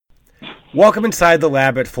Welcome inside the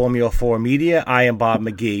lab at Formula 4 Media. I am Bob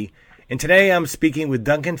McGee, and today I'm speaking with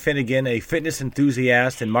Duncan Finnegan, a fitness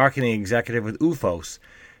enthusiast and marketing executive with OOFOS.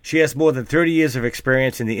 She has more than 30 years of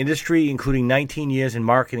experience in the industry, including 19 years in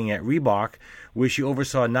marketing at Reebok, where she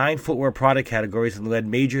oversaw 9 footwear product categories and led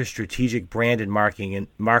major strategic brand and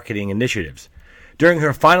marketing initiatives. During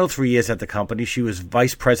her final 3 years at the company, she was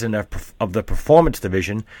vice president of the performance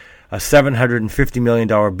division, a $750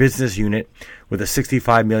 million business unit with a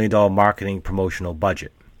 $65 million marketing promotional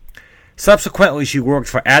budget. Subsequently, she worked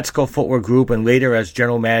for Atsko Footwear Group and later as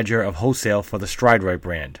general manager of wholesale for the StrideRite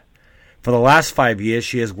brand. For the last 5 years,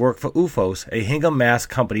 she has worked for OOFOS, a Hingham, Mass.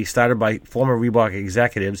 Company started by former Reebok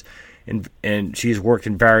executives, and she has worked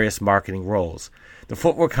in various marketing roles. The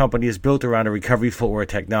footwear company is built around a recovery footwear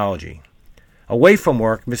technology. Away from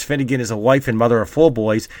work, Ms. Finnegan is a wife and mother of 4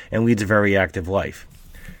 boys and leads a very active life.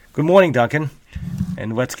 Good morning, Duncan,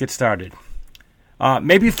 and let's get started.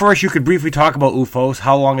 Maybe first you could briefly talk about OOFOS,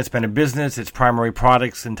 how long it's been in business, its primary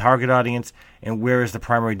products and target audience, and where is the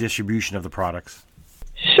primary distribution of the products?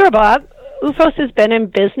 Sure, Bob. OOFOS has been in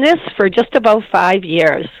business for just about 5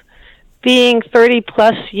 years. Being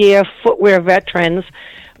 30-plus year footwear veterans,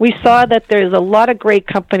 we saw that there's a lot of great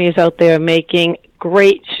companies out there making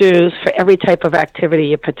great shoes for every type of activity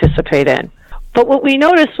you participate in. But what we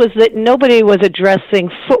noticed was that nobody was addressing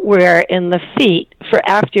footwear in the feet for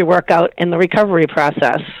after your workout and the recovery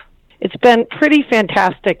process. It's been pretty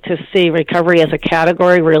fantastic to see recovery as a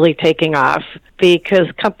category really taking off because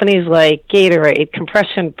companies like Gatorade,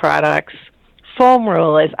 compression products, foam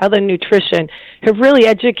rollers, other nutrition have really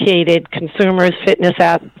educated consumers, fitness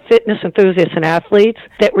enthusiasts, and athletes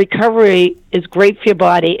that recovery is great for your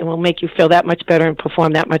body and will make you feel that much better and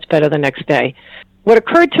perform that much better the next day. What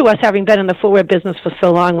occurred to us, having been in the footwear business for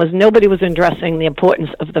so long, was nobody was addressing the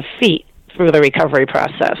importance of the feet through the recovery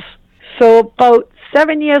process. So about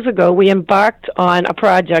 7 years ago, we embarked on a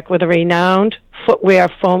project with a renowned footwear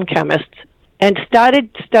foam chemist and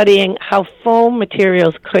started studying how foam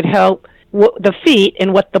materials could help the feet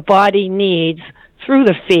and what the body needs through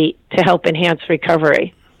the feet to help enhance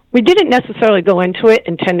recovery. We didn't necessarily go into it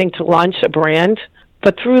intending to launch a brand,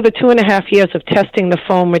 but through the 2.5 years of testing the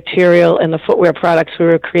foam material and the footwear products we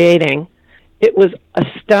were creating, it was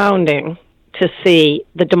astounding to see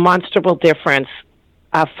the demonstrable difference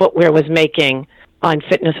our footwear was making on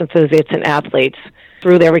fitness enthusiasts and athletes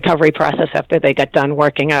through their recovery process after they got done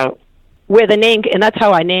working out. Where the name, and that's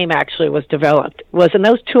how our name actually was developed, was in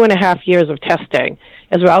those 2.5 years of testing,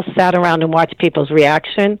 as we all sat around and watched people's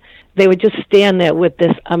reaction, they would just stand there with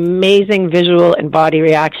this amazing visual and body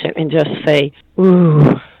reaction and just say,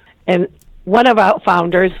 ooh. And one of our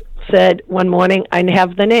founders said one morning, I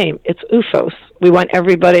have the name. It's OOFOS. We want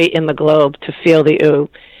everybody in the globe to feel the ooh.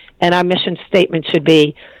 And our mission statement should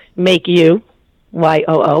be, make you,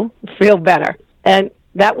 Y-O-O, feel better. And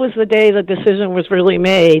that was the day the decision was really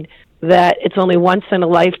made that it's only once in a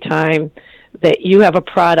lifetime that you have a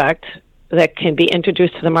product that can be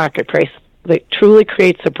introduced to the marketplace that truly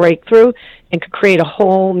creates a breakthrough and could create a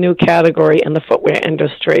whole new category in the footwear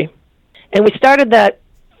industry. And we started that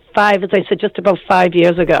just about 5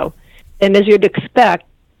 years ago. And as you'd expect,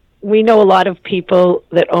 we know a lot of people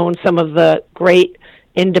that own some of the great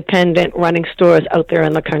independent running stores out there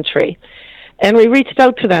in the country. And we reached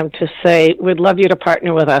out to them to say, we'd love you to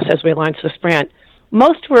partner with us as we launch this brand.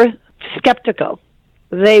 Most were skeptical.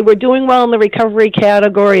 They were doing well in the recovery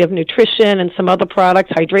category of nutrition and some other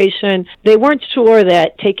products, hydration. They weren't sure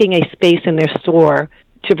that taking a space in their store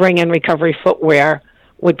to bring in recovery footwear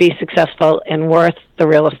would be successful and worth the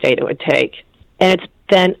real estate it would take. And it's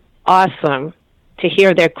been awesome to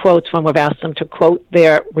hear their quotes when we've asked them to quote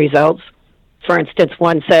their results. For instance,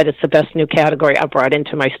 one said, it's the best new category I brought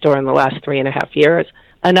into my store in the last 3.5 years.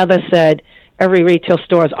 Another said, every retail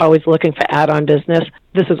store is always looking for add-on business.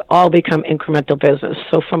 This has all become incremental business.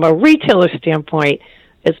 So from a retailer standpoint,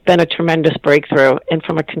 it's been a tremendous breakthrough. And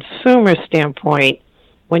from a consumer standpoint,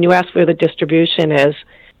 when you ask where the distribution is,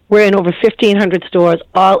 we're in over 1,500 stores,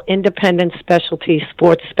 all independent specialty,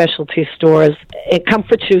 sports specialty stores, and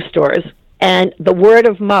comfort shoe stores. And the word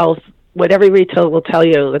of mouth, what every retailer will tell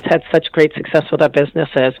you that's had such great success with our business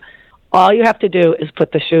is, all you have to do is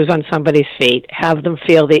put the shoes on somebody's feet, have them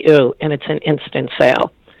feel the ooh, and it's an instant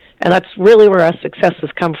sale. And that's really where our success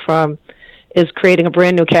has come from, is creating a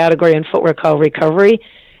brand new category in footwear called recovery,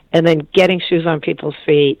 and then getting shoes on people's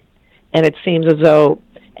feet. And it seems as though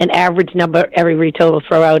an average number every retailer will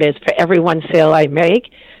throw out is, for every one sale I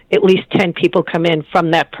make, at least 10 people come in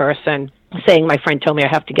from that person saying, my friend told me I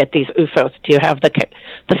have to get these OOFOS. Do you have the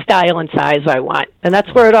style and size I want? And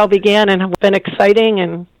that's where it all began, and it's been exciting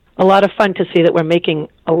and a lot of fun to see that we're making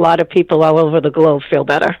a lot of people all over the globe feel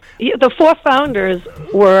better. The four founders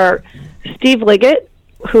were Steve Liggett,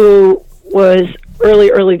 who was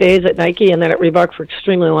early days at Nike and then at Reebok for an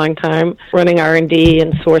extremely long time, running R&D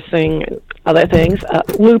and sourcing and other things.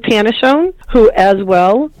 Lou Panichone, who as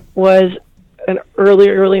well was an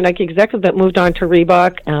early Nike executive that moved on to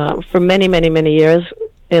Reebok for many years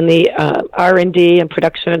in the R&D and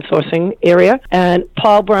production and sourcing area. And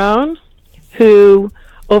Paul Brown, who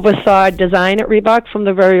oversaw design at Reebok from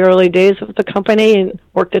the very early days of the company and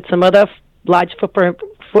worked at some other large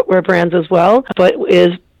footwear brands as well, but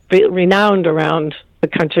is renowned around the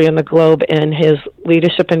country and the globe in his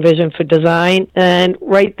leadership and vision for design. And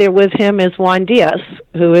right there with him is Juan Diaz,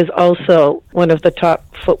 who is also one of the top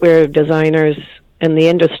footwear designers in the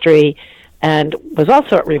industry and was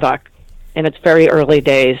also at Reebok in its very early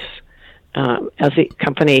days as the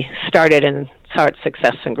company started and saw its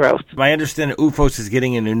success and growth. I understand that OOFOS is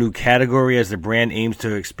getting in a new category as the brand aims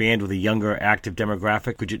to expand with a younger, active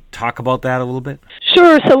demographic. Could you talk about that a little bit?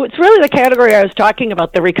 Sure. So it's really the category I was talking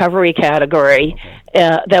about, the recovery category,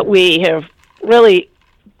 that we have really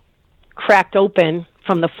cracked open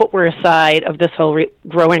from the footwear side of this whole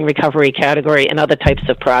growing recovery category and other types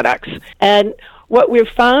of products. And what we've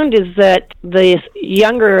found is that this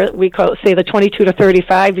younger, we call, say, the 22 to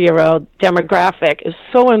 35-year-old demographic is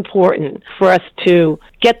so important for us to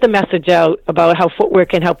get the message out about how footwear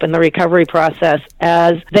can help in the recovery process,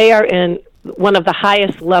 as they are in one of the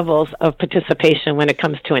highest levels of participation when it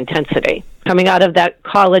comes to intensity. Coming out of that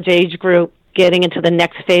college age group, getting into the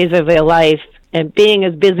next phase of their life, and being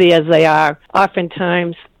as busy as they are,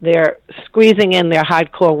 oftentimes they're squeezing in their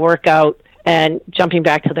hardcore workout and jumping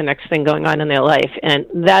back to the next thing going on in their life. And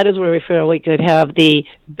that is where we feel we could have the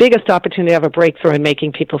biggest opportunity to have a breakthrough in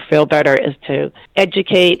making people feel better, is to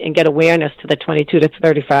educate and get awareness to the 22 to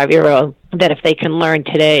 35-year-old that if they can learn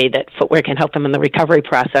today that footwear can help them in the recovery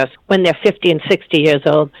process, when they're 50 and 60 years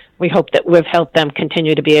old, we hope that we've helped them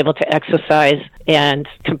continue to be able to exercise and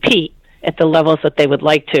compete at the levels that they would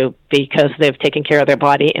like to, because they've taken care of their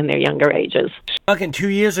body in their younger ages. Duncan, 2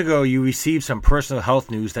 years ago, you received some personal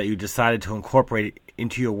health news that you decided to incorporate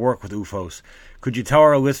into your work with OOFOS. Could you tell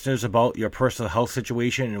our listeners about your personal health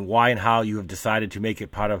situation and why and how you have decided to make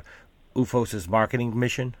it part of OOFOS's marketing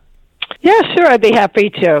mission? Yeah, sure, I'd be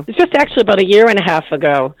happy to. It's just actually about a year and a half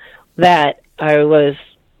ago that I was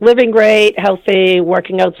living great, healthy,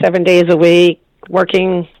 working out 7 days a week,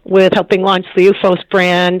 working with helping launch the OOFOS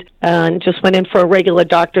brand, and just went in for a regular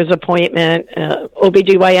doctor's appointment,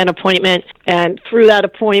 OBGYN appointment, and through that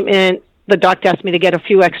appointment, the doctor asked me to get a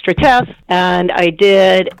few extra tests, and I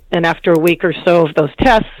did, and after a week or so of those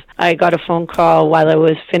tests, I got a phone call while I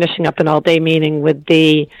was finishing up an all-day meeting with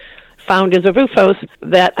the founders of OOFOS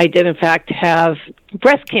that I did in fact have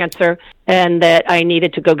breast cancer, and that I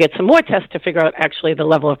needed to go get some more tests to figure out actually the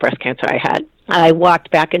level of breast cancer I had. I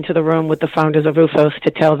walked back into the room with the founders of OOFOS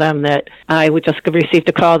to tell them that I would just received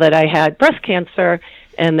a call that I had breast cancer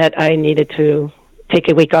and that I needed to take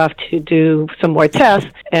a week off to do some more tests,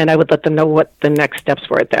 and I would let them know what the next steps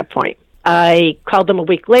were at that point. I called them a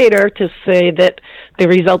week later to say that the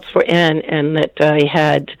results were in and that I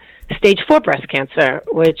had stage 4 breast cancer,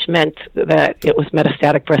 which meant that it was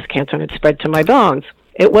metastatic breast cancer and it spread to my bones.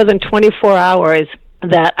 It wasn't 24 hours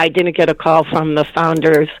that I didn't get a call from the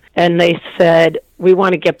founders, and they said, we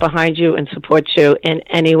want to get behind you and support you in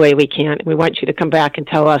any way we can. We want you to come back and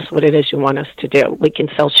tell us what it is you want us to do. We can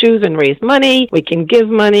sell shoes and raise money. We can give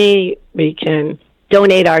money. We can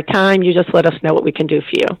donate our time. You just let us know what we can do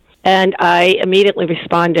for you. And I immediately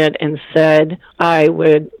responded and said I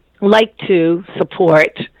would like to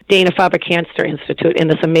support Dana-Farber Cancer Institute and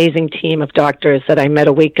this amazing team of doctors that I met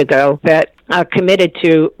a week ago that are committed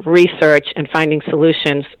to research and finding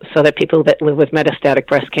solutions so that people that live with metastatic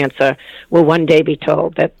breast cancer will one day be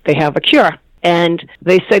told that they have a cure. And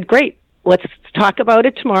they said, great, let's talk about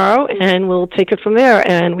it tomorrow and we'll take it from there.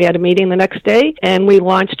 And we had a meeting the next day and we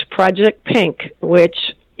launched Project Pink, which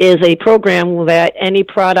is a program that any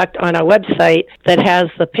product on our website that has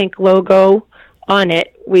the pink logo on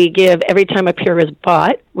it, we give, every time a pair is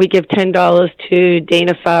bought, we give $10 to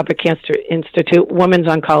Dana-Farber Cancer Institute Women's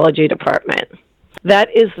Oncology Department. That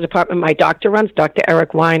is the department my doctor runs, Dr.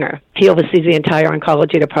 Eric Weiner. He oversees the entire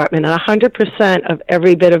oncology department, and 100% of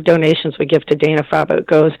every bit of donations we give to Dana-Farber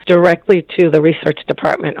goes directly to the research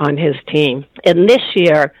department on his team. And this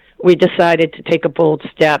year, we decided to take a bold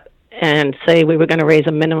step and say we were going to raise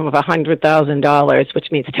a minimum of $100,000,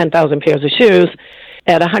 which means 10,000 pairs of shoes,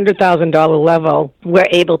 at $100,000 level, we're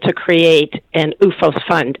able to create an UFOS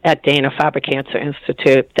fund at Dana-Farber Cancer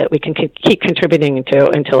Institute that we can keep contributing to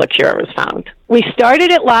until a cure is found. We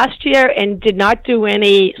started it last year and did not do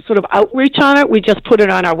any sort of outreach on it. We just put it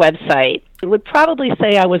on our website. I would probably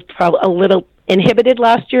say I was a little inhibited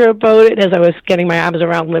last year about it as I was getting my arms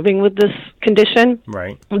around living with this condition.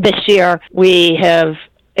 Right. This year, we have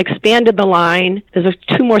expanded the line. There's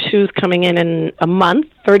 2 more shoes coming in a month,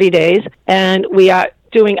 30 days, and we are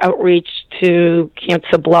doing outreach to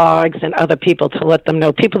cancer blogs and other people to let them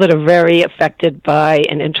know, people that are very affected by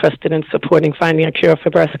and interested in supporting finding a cure for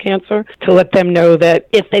breast cancer, to let them know that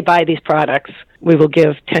if they buy these products, we will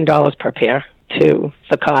give $10 per pair to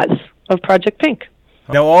the cause of Project Pink.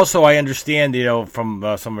 Now, also, I understand, from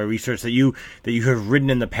some of my research that you have ridden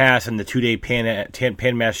in the past in the 2-day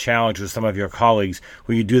Pan Mass Challenge with some of your colleagues.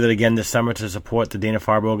 Will you do that again this summer to support the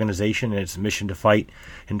Dana-Farber organization and its mission to fight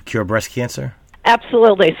and cure breast cancer?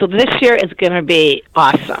 Absolutely. So this year is going to be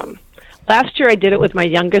awesome. Last year I did it with my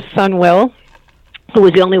youngest son, Will, who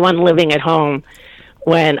was the only one living at home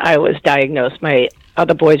when I was diagnosed. My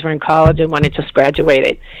other boys were in college and one had just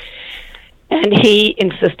graduated. And he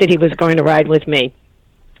insisted he was going to ride with me.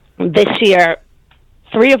 This year,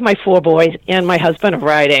 3 of my 4 boys and my husband are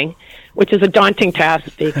riding, which is a daunting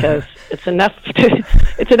task because it's enough to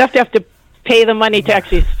have to pay the money to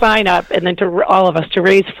actually sign up and then to all of us to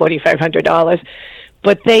raise $4,500.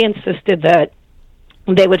 But they insisted that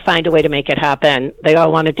they would find a way to make it happen. They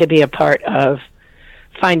all wanted to be a part of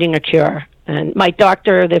finding a cure. And my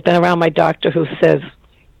doctor, they've been around my doctor, who says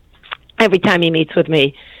every time he meets with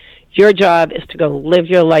me, your job is to go live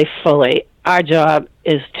your life fully. Our job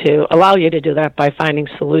is to allow you to do that by finding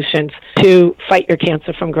solutions to fight your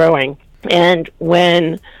cancer from growing. And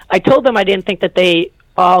when I told them I didn't think that they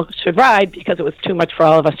all should ride because it was too much for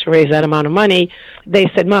all of us to raise that amount of money, they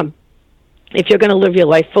said, Mom, if you're going to live your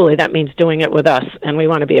life fully, that means doing it with us, and we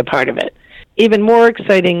want to be a part of it. Even more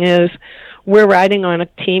exciting is we're riding on a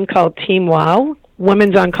team called Team WOW,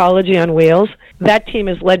 Women's Oncology on Wheels. That team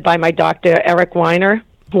is led by my doctor, Eric Weiner,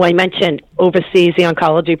 who I mentioned oversees the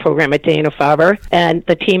oncology program at Dana-Farber. And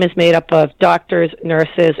the team is made up of doctors,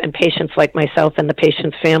 nurses, and patients like myself and the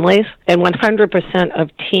patients' families. And 100% of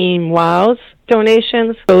Team WOW's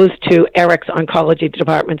donations goes to Eric's oncology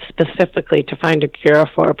department specifically to find a cure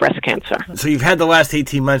for breast cancer. So you've had the last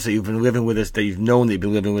 18 months that you've been living with this, that you've known that you've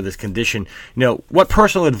been living with this condition. What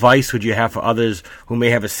personal advice would you have for others who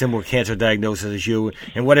may have a similar cancer diagnosis as you?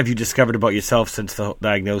 And what have you discovered about yourself since the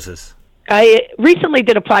diagnosis? I recently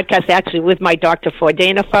did a podcast actually with my doctor for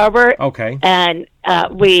Dana-Farber. Okay. And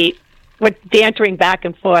we were bantering back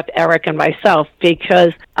and forth, Eric and myself,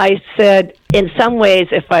 because I said, in some ways,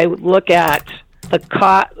 if I look at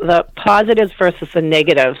the positives versus the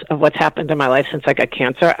negatives of what's happened in my life since I got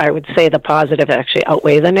cancer, I would say the positives actually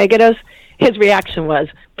outweigh the negatives. His reaction was,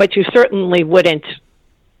 but you certainly wouldn't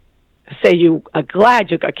say you are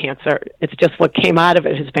glad you got cancer. It's just what came out of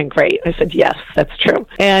it has been great. I said, yes, that's true.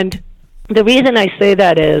 And the reason I say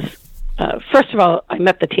that is, first of all, I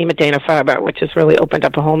met the team at Dana-Farber, which has really opened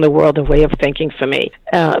up a whole new world of way of thinking for me.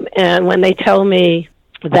 And when they tell me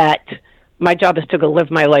that my job is to go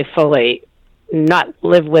live my life fully, not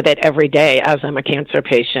live with it every day as I'm a cancer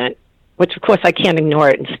patient, which of course I can't ignore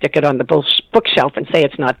it and stick it on the bookshelf and say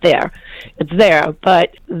it's not there. It's there,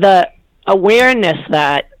 but the awareness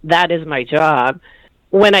that that is my job,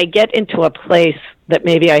 when I get into a place that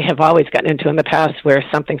maybe I have always gotten into in the past where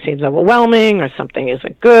something seems overwhelming or something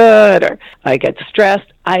isn't good or I get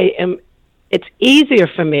stressed, it's easier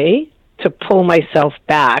for me to pull myself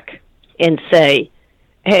back and say,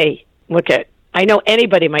 hey, I know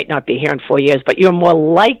anybody might not be here in 4 years, but you're more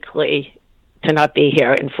likely to not be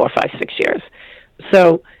here in 4, 5, 6 years.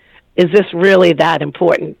 So is this really that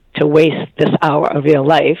important to waste this hour of your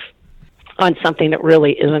life on something that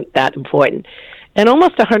really isn't that important? And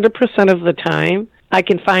almost 100% of the time, I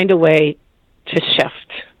can find a way to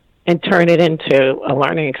shift and turn it into a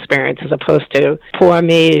learning experience as opposed to poor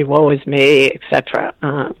me, woe is me, etc.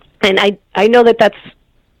 And I know that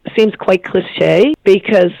seems quite cliche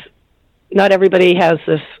because not everybody has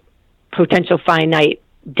this potential finite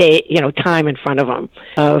time in front of them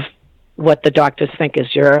of what the doctors think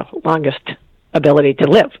is your longest ability to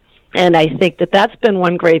live. And I think that that's been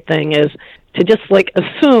one great thing is to just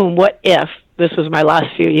assume what if this was my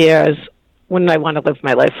last few years, wouldn't I want to live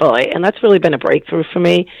my life fully? And that's really been a breakthrough for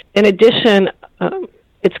me. In addition,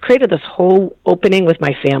 it's created this whole opening with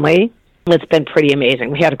my family. It's been pretty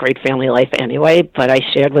amazing. We had a great family life anyway, but I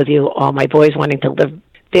shared with you all my boys wanting to live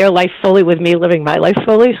their life fully with me living my life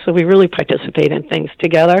fully, so we really participate in things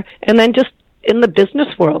together. And then just in the business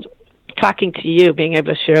world, talking to you, being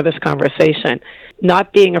able to share this conversation,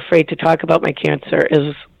 not being afraid to talk about my cancer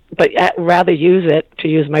but rather use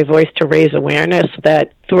my voice to raise awareness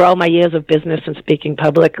that through all my years of business and speaking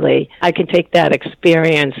publicly, I can take that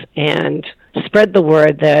experience and spread the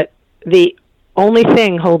word that the only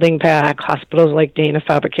thing holding back hospitals like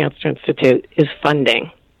Dana-Farber Cancer Institute is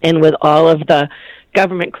funding. And with all of the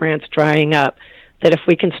government grants drying up, that if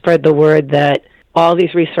we can spread the word that all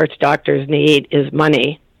these research doctors need is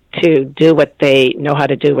money to do what they know how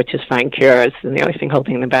to do, which is find cures, and the only thing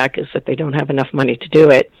holding them back is that they don't have enough money to do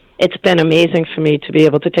it. It's been amazing for me to be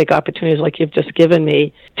able to take opportunities like you've just given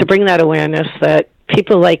me to bring that awareness that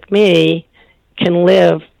people like me can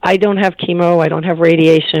live. I don't have chemo, I don't have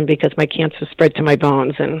radiation because my cancer spread to my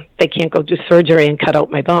bones, and they can't go do surgery and cut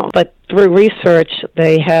out my bone. But through research,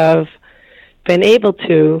 they have been able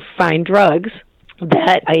to find drugs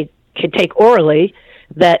that I can take orally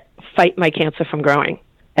that fight my cancer from growing.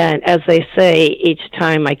 And as they say, each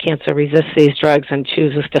time my cancer resists these drugs and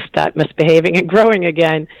chooses to start misbehaving and growing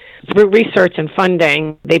again, through research and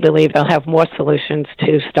funding, they believe they'll have more solutions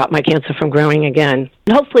to stop my cancer from growing again.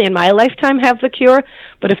 And hopefully in my lifetime have the cure,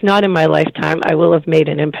 but if not in my lifetime, I will have made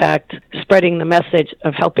an impact spreading the message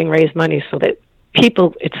of helping raise money so that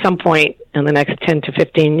people at some point in the next 10 to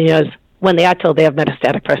 15 years, when they are told they have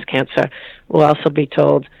metastatic breast cancer, will also be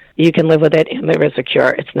told, you can live with it and there is a cure.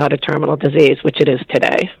 It's not a terminal disease, which it is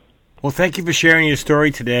today. Well, thank you for sharing your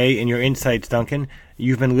story today and your insights, Duncan.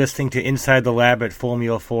 You've been listening to Inside the Lab at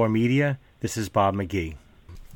Formula 4 Media. This is Bob McGee.